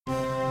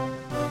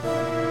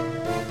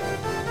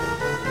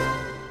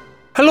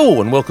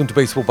Hello and welcome to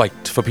Baseball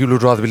Bite, for people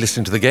who'd rather be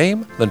listening to the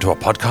game than to a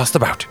podcast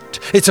about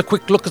it. It's a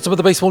quick look at some of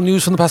the baseball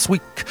news from the past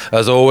week.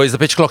 As always, the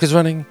pitch clock is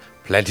running.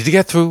 Plenty to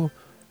get through.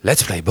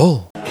 Let's play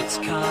ball. It's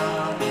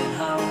coming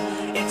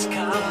home, it's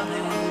coming.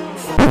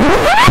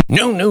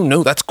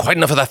 No, that's quite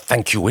enough of that,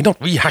 thank you. We're not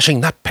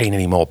rehashing that pain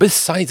anymore.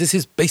 Besides, this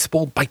is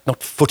Baseball Bite,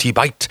 not Footy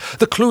Bite.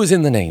 The clue is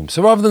in the name,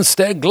 so rather than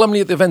stare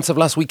glumly at the events of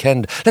last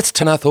weekend, let's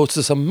turn our thoughts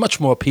to some much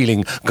more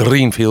appealing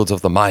green fields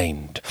of the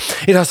mind.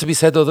 It has to be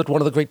said, though, that one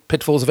of the great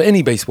pitfalls of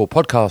any baseball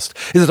podcast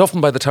is that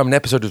often by the time an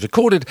episode is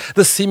recorded,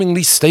 the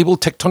seemingly stable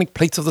tectonic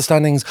plates of the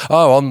standings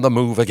are on the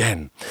move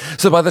again.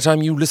 So by the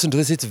time you listen to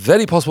this, it's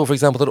very possible, for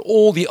example, that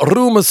all the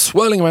rumours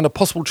swirling around a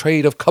possible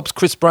trade of Cubs'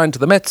 Chris Bryant to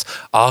the Mets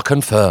are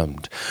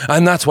confirmed.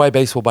 And that's why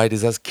Baseball Bite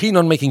is as keen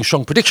on making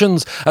strong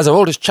predictions as our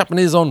oldest Chapman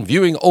is on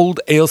viewing old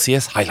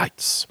ALCS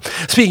highlights.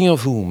 Speaking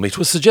of whom, it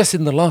was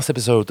suggested in the last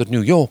episode that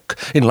New York,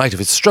 in light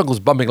of its struggles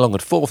bumping along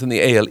at fourth in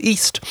the AL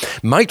East,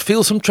 might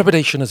feel some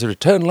trepidation as it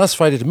returned last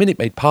Friday to Minute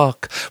Maid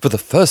Park for the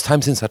first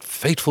time since that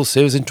fateful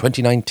series in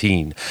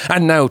 2019,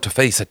 and now to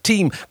face a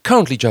team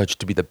currently judged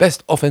to be the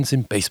best offense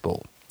in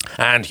baseball.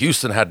 And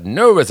Houston had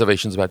no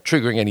reservations about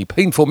triggering any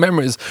painful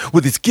memories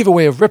with its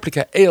giveaway of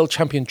replica AL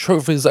champion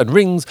trophies and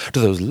rings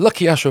to those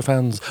lucky Astro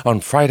fans on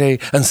Friday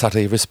and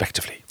Saturday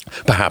respectively.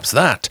 Perhaps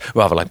that,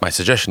 rather like my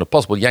suggestion of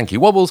possible Yankee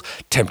wobbles,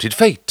 tempted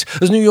fate,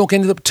 as New York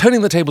ended up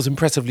turning the tables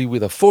impressively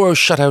with a 4-0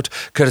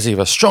 shutout, courtesy of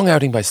a strong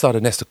outing by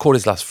starter Nestor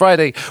Cortes last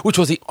Friday, which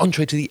was the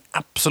entree to the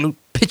absolute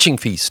pitching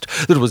feast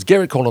that was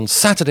Gerrit Cole on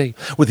Saturday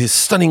with his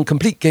stunning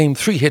complete game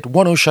 3-hit 1-0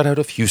 shutout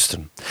of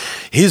Houston.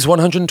 His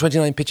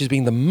 129 pitches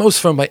being the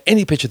most thrown by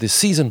any pitcher this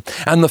season,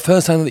 and the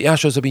first time that the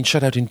Astros have been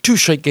shut out in 2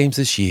 straight games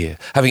this year,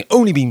 having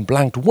only been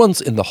blanked once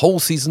in the whole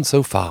season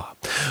so far.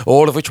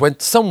 All of which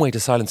went some way to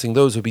silencing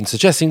those who've been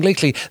suggesting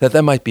lately that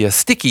there might be a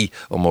sticky,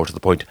 or more to the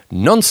point,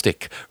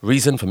 non-stick,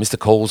 reason for Mr.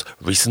 Cole's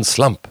recent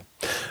slump.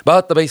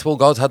 But the baseball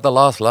gods had the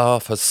last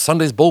laugh as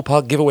Sunday's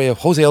ballpark giveaway of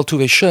Jose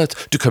Altuve's shirt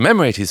to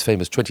commemorate his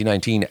famous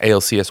 2019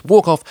 ALCS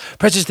walk-off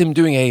prejudiced him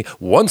doing a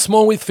once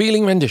more with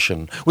feeling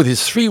rendition with his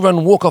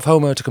 3-run walk-off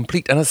homer to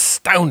complete an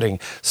astounding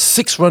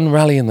 6-run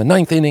rally in the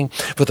 9th inning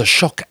for the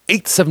shock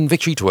 8-7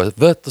 victory to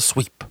avert the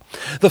sweep.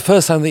 The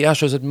first time the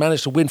Astros had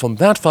managed to win from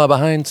that far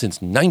behind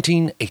since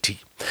 1980.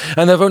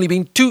 And there have only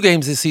been 2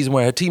 games this season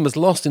where a team has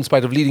lost in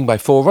spite of leading by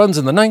 4 runs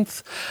in the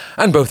 9th,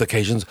 and both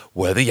occasions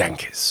were the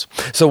Yankees.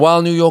 So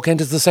while New York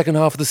enters the second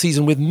half of the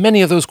season with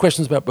many of those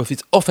questions about both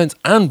its offense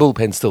and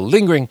bullpen still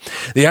lingering,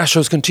 the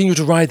Astros continue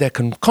to ride their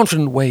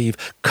confident wave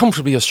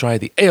comfortably astride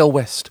the AL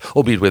West,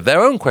 albeit with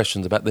their own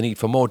questions about the need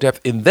for more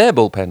depth in their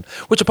bullpen,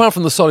 which apart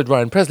from the solid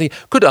Ryan Presley,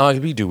 could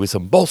arguably do with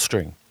some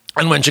bolstering.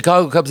 And when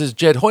Chicago Cubs'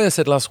 Jed Hoyer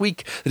said last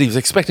week that he was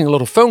expecting a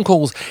lot of phone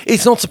calls,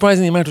 it's not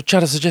surprising the amount of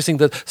chatter suggesting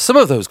that some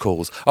of those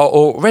calls are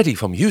already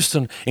from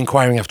Houston,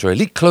 inquiring after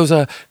elite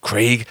closer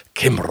Craig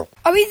Kimbrell.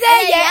 Are we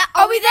there yet?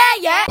 Are we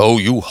there yet? Oh,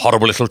 you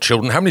horrible little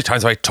children, how many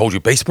times have I told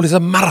you baseball is a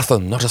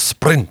marathon, not a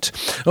sprint?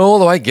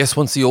 Although I guess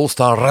once the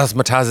All-Star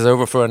razzmatazz is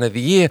over for another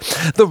year,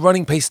 the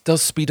running pace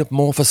does speed up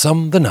more for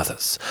some than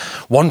others.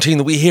 One team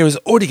that we hear is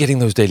already getting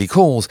those daily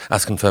calls,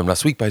 as confirmed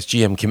last week by its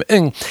GM Kim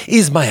Ng,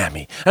 is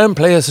Miami, and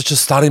players such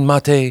as Starlin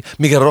Marte,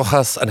 Miguel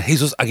Rojas and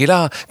Jesus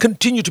Aguilar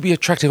continue to be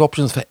attractive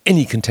options for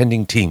any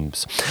contending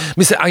teams.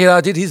 Mr.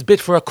 Aguilar did his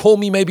bit for a Call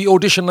Me Maybe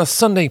audition last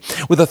Sunday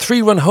with a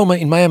 3-run homer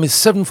in Miami's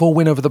 7-4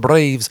 win over the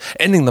Braves,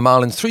 ending the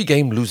Marlins'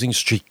 3-game losing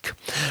streak.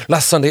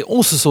 Last Sunday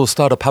also saw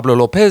starter Pablo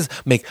Lopez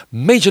make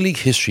Major League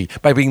history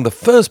by being the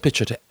first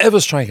pitcher to ever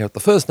strike out the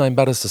first 9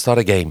 batters to start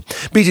a game,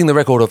 beating the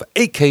record of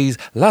 8 Ks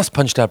last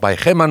punched out by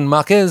German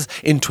Marquez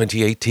in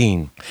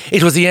 2018.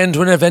 It was the end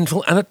to an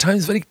eventful and at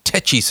times very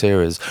tetchy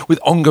series, with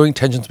ongoing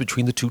tensions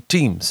between the 2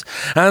 teams.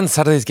 And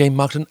Saturday's game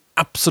marked an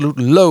absolute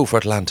low for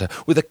Atlanta,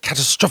 with a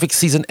catastrophic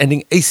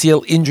season-ending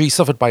ACL injury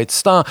suffered by its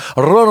star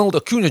Ronald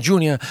Acuna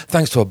Jr.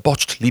 thanks to a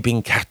botched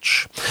leaping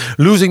catch.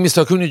 Losing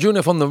Mr. Acuna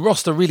Jr. from the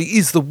roster really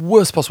is the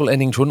worst possible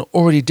ending to an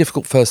already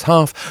difficult first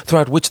half,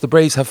 throughout which the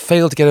Braves have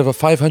failed to get over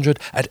 500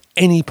 at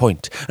any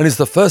point, and is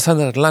the first time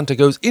that Atlanta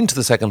goes into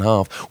the second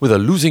half with a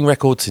losing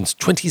record since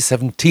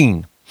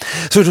 2017.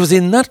 So it was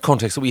in that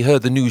context that we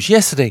heard the news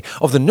yesterday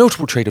of the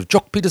notable trade of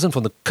Jock Peterson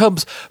from the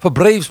Cubs for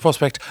Braves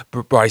prospect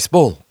Bryce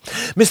Ball.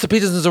 Mr.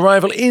 Peterson's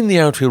arrival in the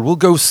outfield will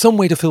go some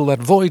way to fill that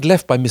void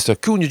left by Mr.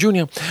 Acuna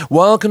Jr.,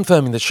 while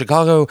confirming that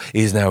Chicago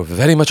is now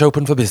very much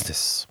open for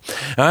business.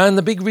 And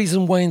the big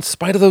reason why, in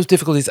spite of those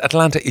difficulties,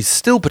 Atlanta is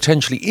still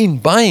potentially in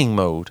buying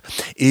mode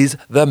is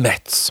the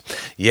Mets.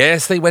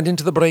 Yes, they went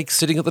into the break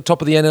sitting at the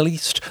top of the NL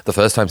East, the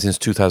first time since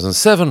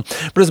 2007,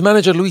 but as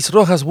manager Luis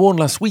Rojas warned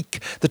last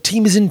week, the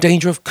team is in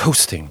danger of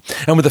coasting.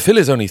 And with the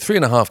Phillies only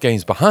 3.5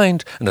 games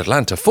behind and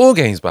Atlanta 4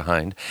 games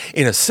behind,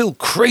 in a still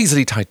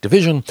crazily tight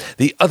division,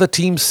 the other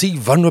teams see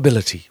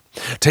vulnerability.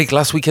 Take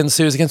last weekend's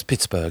series against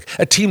Pittsburgh,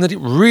 a team that it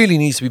really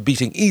needs to be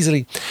beating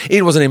easily.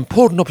 It was an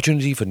important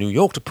opportunity for New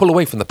York to pull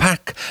away from the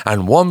pack,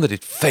 and one that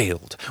it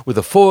failed, with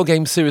a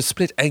 4-game series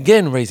split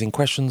again raising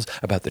questions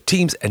about the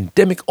team's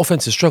endemic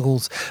offensive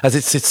struggles as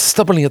it sits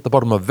stubbornly at the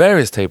bottom of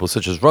various tables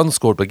such as runs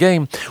scored per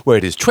game, where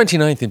it is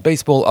 29th in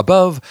baseball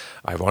above,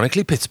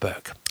 ironically,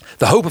 Pittsburgh.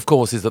 The hope, of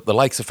course, is that the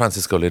likes of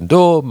Francisco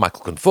Lindor,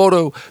 Michael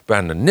Conforto,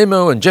 Brandon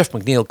Nimmo and Jeff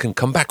McNeil can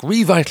come back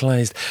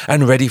revitalised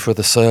and ready for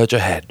the surge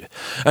ahead.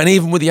 And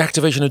even with the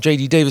activation of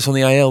J.D. Davis on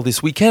the IL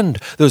this weekend,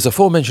 those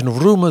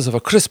aforementioned rumours of a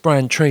Chris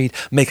Bryant trade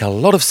make a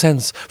lot of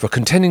sense for a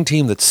contending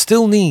team that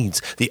still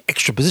needs the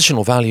extra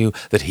positional value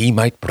that he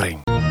might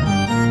bring.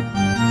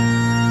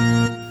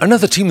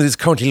 Another team that is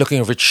currently looking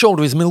over its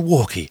shoulder is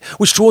Milwaukee,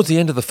 which towards the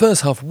end of the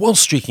first half was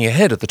streaking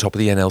ahead at the top of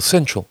the NL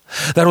Central.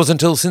 That was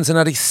until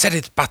Cincinnati set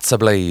its bats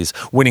ablaze,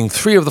 winning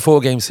 3 of the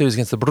 4-game series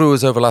against the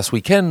Brewers over last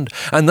weekend,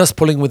 and thus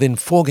pulling within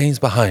 4 games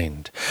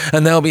behind.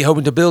 And they'll be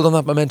hoping to build on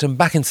that momentum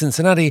back in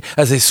Cincinnati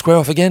as they square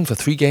off again for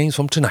 3 games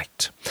from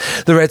tonight.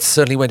 The Reds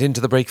certainly went into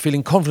the break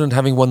feeling confident,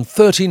 having won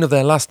 13 of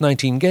their last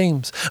 19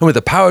 games, and with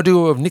the power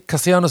duo of Nick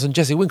Castellanos and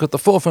Jesse Winker at the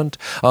forefront,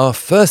 are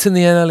first in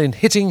the NL in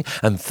hitting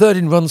and 3rd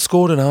in runs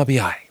scored and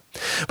RBI.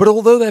 But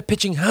although their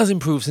pitching has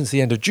improved since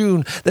the end of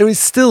June, there is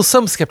still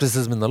some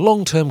scepticism in the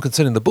long term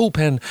concerning the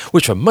bullpen,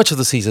 which for much of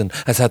the season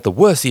has had the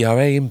worst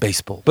ERA in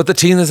baseball. But the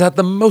team that's had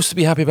the most to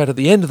be happy about at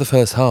the end of the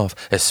first half,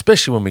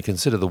 especially when we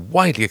consider the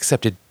widely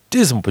accepted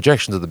dismal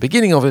projections at the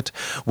beginning of it,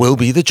 will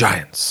be the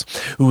Giants,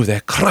 who with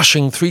their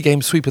crushing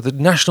 3-game sweep of the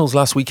Nationals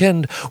last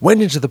weekend went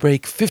into the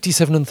break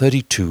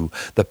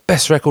 57-32, the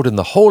best record in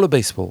the whole of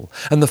baseball,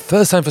 and the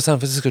first time for San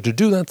Francisco to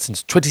do that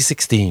since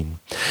 2016.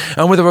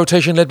 And with a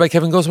rotation led by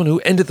Kevin Gausman, who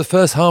ended the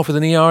first half with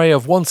an ERA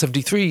of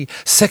 1.73,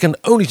 second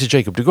only to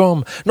Jacob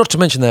deGrom, not to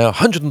mention their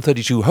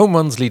 132 home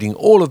runs leading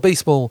all of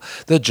baseball,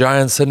 the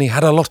Giants certainly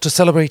had a lot to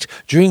celebrate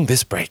during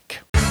this break.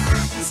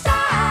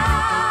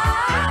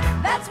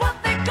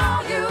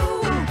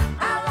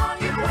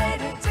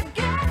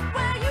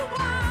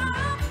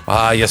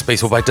 Ah, yes,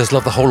 Baseball Bite does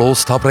love the whole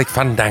All-Star break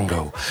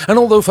fandango. And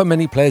although for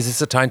many players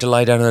it's a time to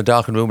lie down in a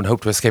darkened room and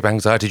hope to escape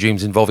anxiety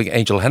dreams involving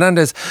Angel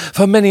Hernandez,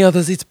 for many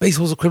others it's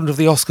baseball's equivalent of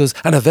the Oscars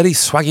and a very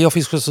swaggy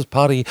office Christmas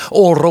party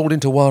all rolled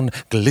into one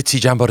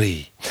glitzy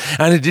jamboree.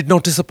 And it did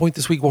not disappoint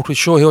this week, what with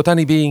Shohei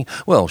Ohtani being,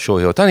 well,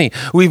 Shohei Ohtani,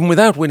 who even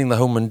without winning the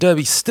Home Run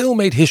Derby still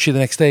made history the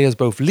next day as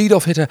both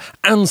leadoff hitter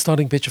and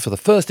starting pitcher for the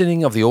first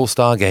inning of the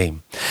All-Star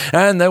game.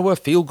 And there were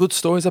feel-good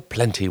stories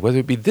aplenty, whether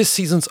it be this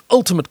season's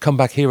ultimate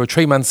comeback hero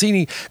Trey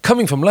Mancini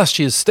coming from last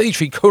year's stage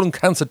 3 colon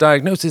cancer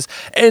diagnosis,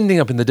 ending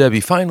up in the Derby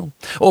final,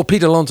 or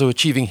Pete Alonso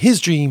achieving his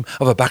dream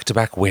of a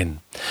back-to-back win.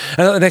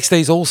 And at the next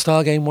day's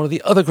All-Star game, one of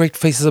the other great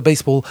faces of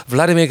baseball,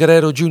 Vladimir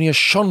Guerrero Jr.,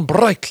 shone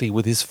brightly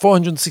with his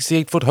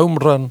 468-foot home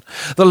run,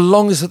 the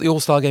longest at the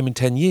All-Star game in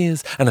 10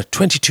 years, and at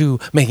 22,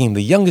 making him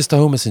the youngest to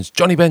homer since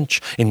Johnny Bench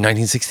in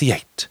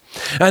 1968.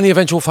 And the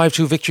eventual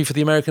 5-2 victory for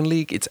the American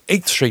League, its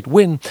 8th straight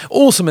win,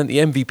 also meant the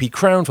MVP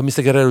crown for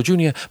Mr. Guerrero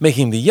Jr.,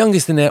 making him the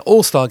youngest in their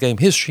All-Star game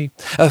history,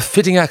 a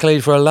fitting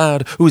accolade for a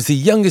lad who was the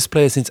youngest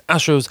player since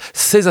Astros'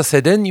 Cesar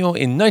Cedeno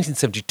in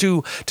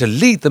 1972 to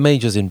lead the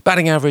majors in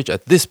batting average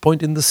at this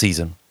point in the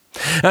season.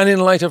 And in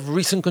light of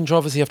recent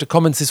controversy after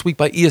comments this week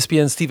by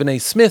ESPN's Stephen A.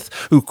 Smith,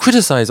 who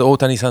criticised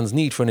Ohtani-san's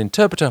need for an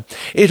interpreter,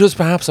 it was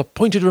perhaps a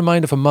pointed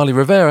reminder for Marly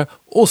Rivera,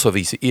 also of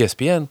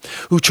ESPN,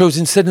 who chose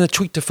instead in a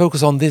tweet to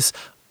focus on this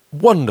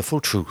wonderful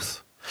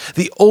truth.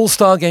 The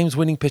All-Star Game's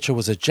winning pitcher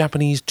was a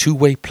Japanese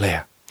two-way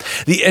player.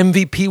 The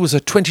MVP was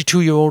a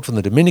 22-year-old from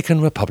the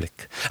Dominican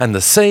Republic, and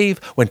the save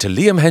went to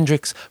Liam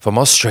Hendriks from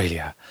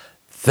Australia.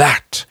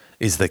 That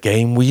is the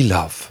game we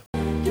love.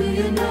 Do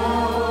you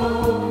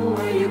know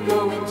where you're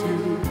going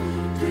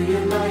to? Do you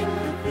like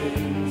the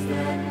things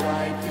that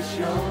life is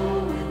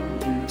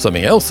showing you?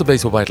 Something else the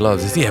Baseball Bite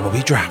loves is the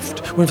MLB Draft,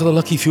 when for the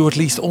lucky few at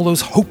least all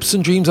those hopes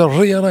and dreams are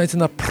realised in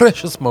that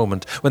precious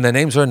moment when their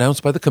names are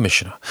announced by the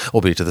Commissioner,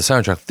 albeit to the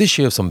soundtrack this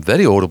year of some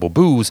very audible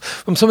boos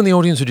from some in the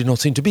audience who did not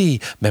seem to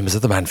be members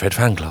of the Manfred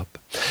fan club.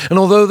 And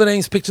although the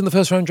names picked in the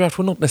first round draft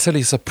were not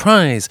necessarily a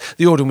surprise,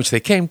 the order in which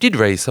they came did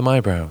raise some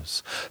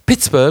eyebrows.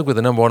 Pittsburgh, with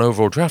the number 1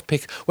 overall draft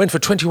pick, went for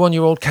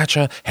 21-year-old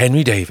catcher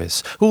Henry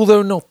Davis, who,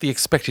 although not the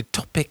expected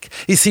top pick,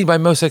 is seen by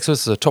most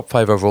experts as a top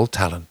 5 overall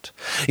talent.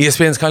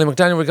 ESPN's Kylie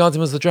McDaniel regards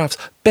him as the draft's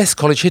best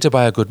college hitter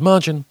by a good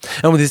margin,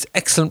 and with his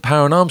excellent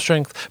power and arm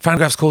strength,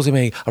 Fangraphs calls him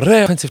a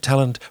rare offensive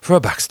talent for a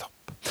backstop.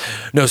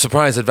 No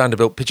surprise that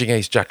Vanderbilt pitching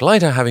ace Jack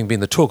Leiter, having been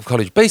the talk of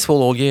college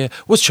baseball all year,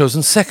 was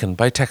chosen second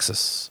by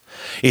Texas.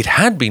 It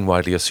had been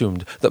widely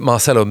assumed that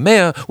Marcelo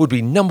Mayer would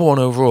be number 1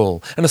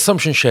 overall, an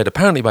assumption shared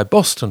apparently by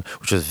Boston,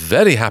 which was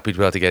very happy to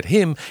be able to get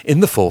him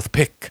in the 4th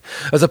pick.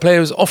 As a player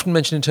who is often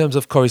mentioned in terms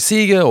of Corey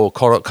Seager or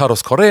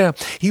Carlos Correa,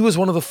 he was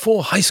one of the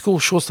 4 high school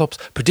shortstops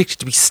predicted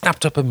to be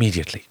snapped up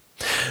immediately.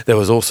 There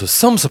was also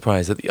some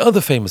surprise that the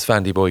other famous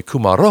Vandy boy,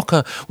 Kumar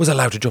Rocker, was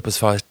allowed to drop as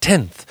far as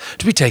 10th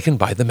to be taken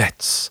by the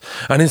Mets.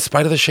 And in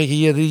spite of the shaky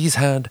year that he's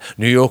had,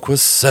 New York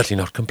was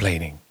certainly not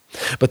complaining.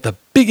 But the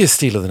biggest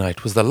steal of the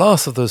night was the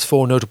last of those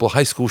four notable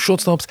high school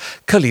shortstops,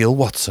 Khalil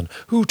Watson,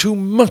 who, to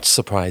much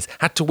surprise,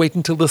 had to wait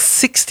until the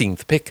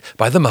 16th pick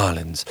by the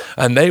Marlins.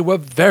 And they were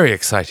very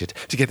excited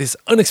to get this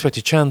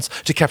unexpected chance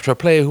to capture a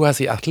player who has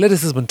the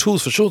athleticism and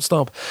tools for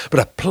shortstop, but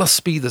a plus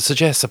speed that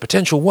suggests a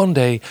potential one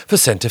day for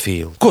centre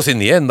field. Of course, in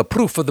the end, the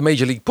proof of the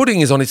Major League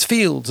pudding is on its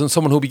fields, and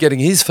someone who'll be getting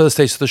his first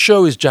taste of the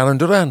show is Jalen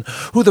Duran,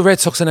 who the Red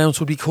Sox announced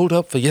would be called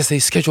up for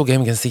yesterday's scheduled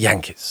game against the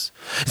Yankees.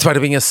 In spite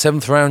of being a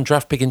 7th round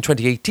draft pick in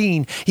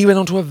 2018, he went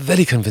on to a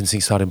very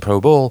convincing start in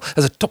pro ball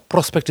as a top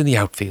prospect in the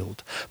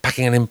outfield.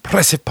 Packing an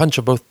impressive punch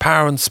of both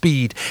power and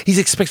speed, he's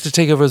expected to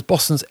take over as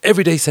Boston's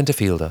everyday centre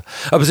fielder,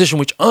 a position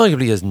which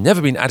arguably has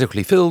never been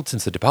adequately filled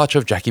since the departure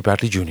of Jackie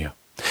Bradley Jr.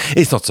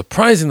 It's not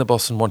surprising that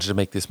Boston wanted to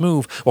make this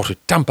move, what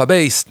with Tampa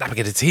Bay snapping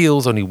at its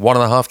heels, only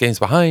 1.5 games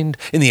behind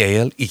in the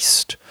AL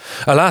East.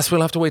 Alas,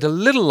 we'll have to wait a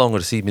little longer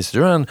to see Mr.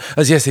 Duran,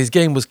 as yesterday's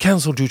game was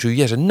cancelled due to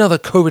yet another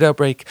COVID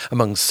outbreak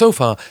among so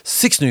far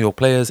 6 New York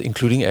players,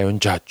 including Aaron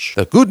Judge.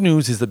 The good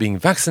news is that being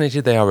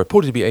vaccinated, they are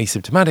reported to be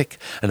asymptomatic,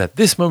 and at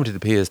this moment it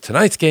appears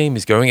tonight's game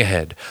is going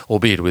ahead,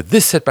 albeit with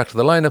this setback to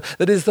the lineup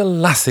that is the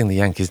last thing the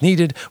Yankees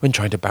needed when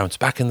trying to bounce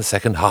back in the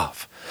second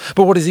half.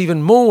 But what is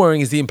even more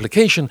worrying is the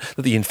implication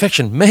that the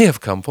infection may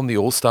have come from the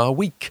All-Star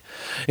Week,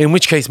 in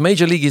which case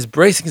Major League is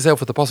bracing itself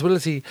for the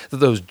possibility that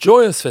those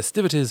joyous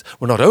festivities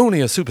were not only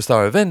a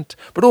superstar event,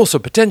 but also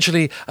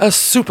potentially a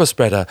super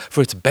spreader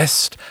for its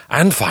best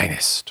and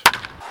finest.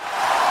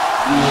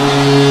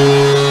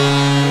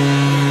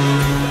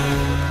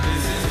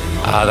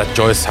 That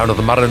joyous sound of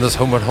the Mariners'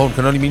 home run horn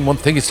can only mean one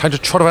thing. It's time to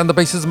trot around the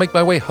bases and make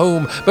my way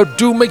home. But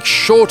do make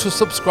sure to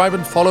subscribe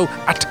and follow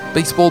at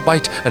Baseball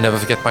Bite. And never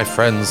forget, my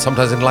friends,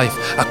 sometimes in life,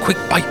 a quick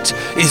bite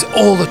is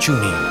all that you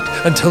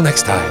need. Until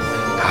next time,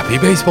 happy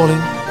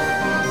baseballing.